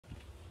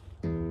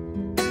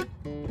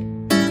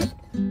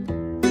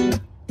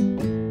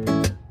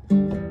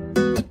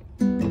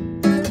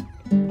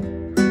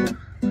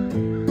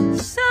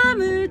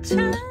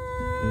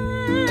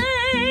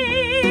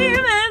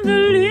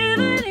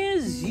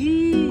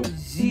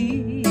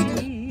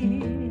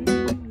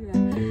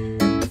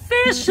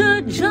Fish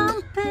are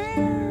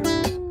jumping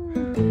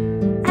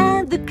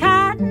and the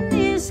cotton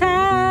is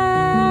high.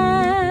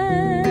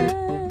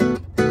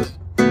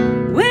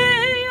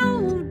 Where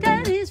your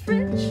daddy's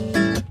rich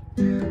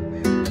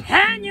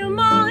and your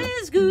ma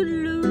is good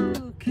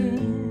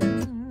looking.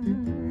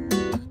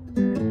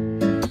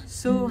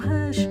 So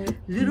hush,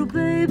 little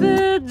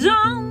baby,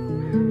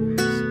 don't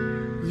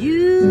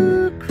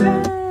you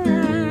cry.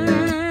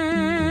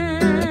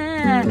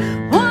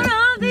 One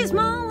of these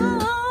mornings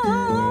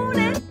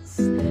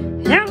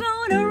you're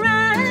gonna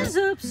rise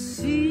up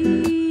singing.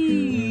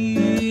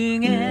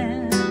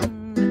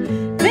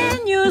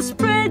 Then you'll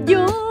spread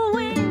your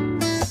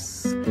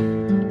wings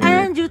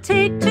and you'll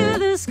take to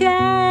the skies.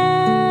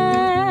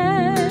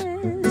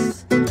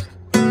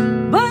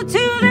 But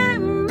till that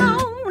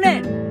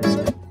morning,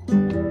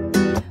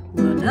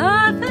 well,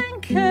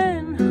 nothing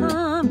can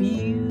harm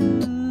you.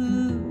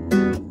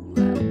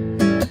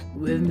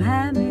 With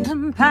Mammy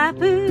and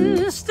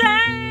Pappy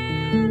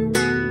standing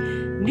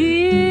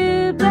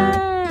nearby.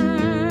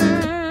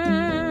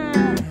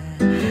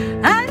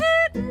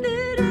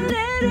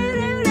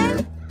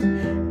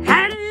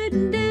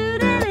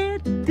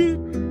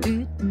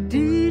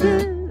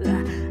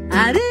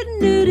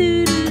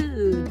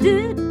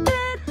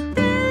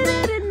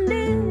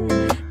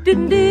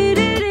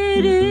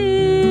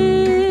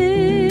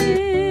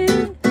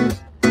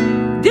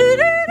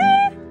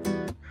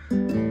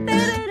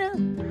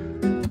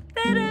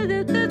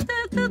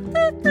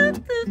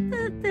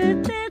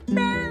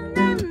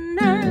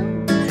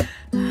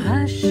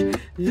 Hush,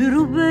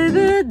 little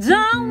baby,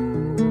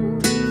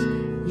 don't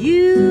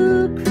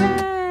you cry.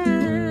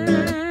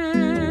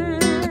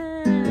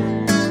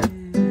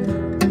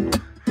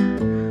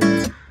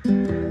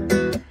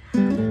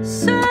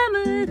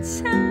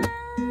 Summertime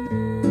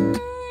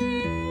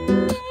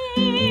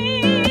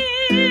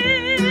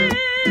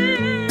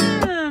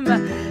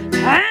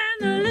and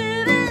the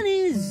living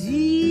is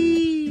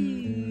easy.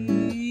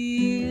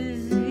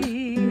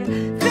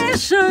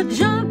 Fish are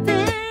jumping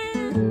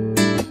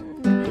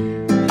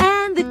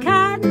and the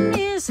cotton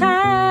is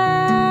high.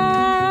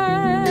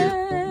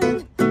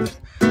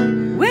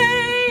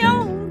 Where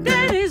your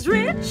daddy's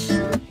rich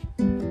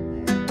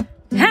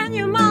and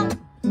your mom,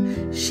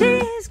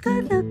 she's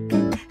good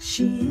looking.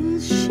 She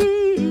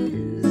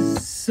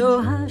is.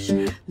 So hush,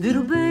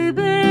 little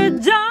baby,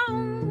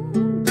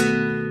 don't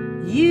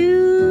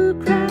you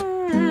cry.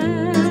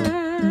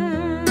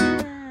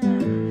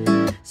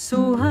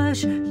 So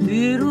hush,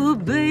 little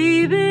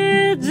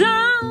baby,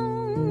 don't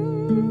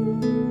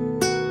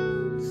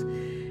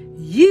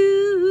you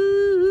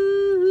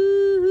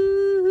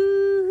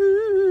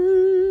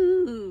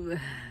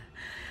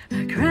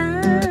cry.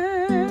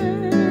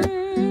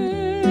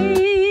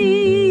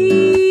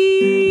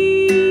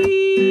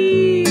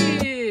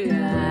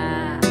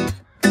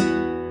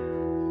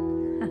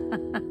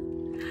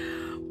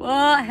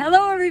 Well,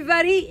 hello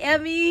everybody.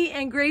 Emmy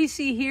and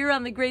Gracie here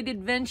on The Great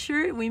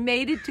Adventure. We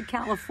made it to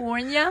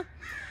California.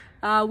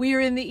 We are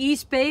in the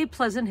East Bay,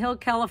 Pleasant Hill,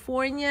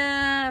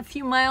 California. A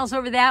few miles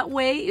over that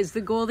way is the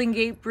Golden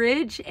Gate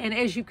Bridge. And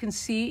as you can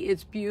see,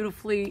 it's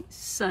beautifully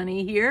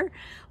sunny here.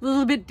 A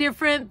little bit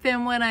different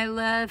than when I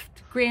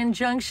left Grand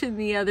Junction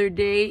the other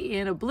day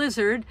in a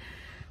blizzard.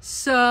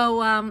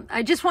 So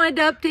I just wanted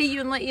to update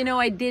you and let you know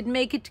I did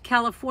make it to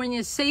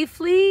California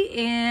safely.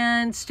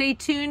 And stay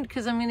tuned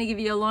because I'm going to give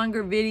you a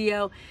longer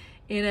video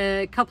in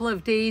a couple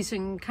of days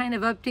and kind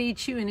of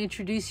update you and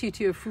introduce you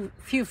to a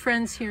few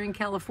friends here in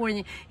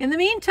California. In the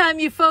meantime,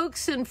 you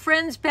folks and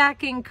friends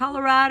back in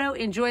Colorado,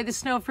 enjoy the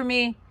snow for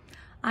me.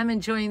 I'm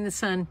enjoying the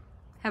sun.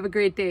 Have a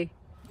great day.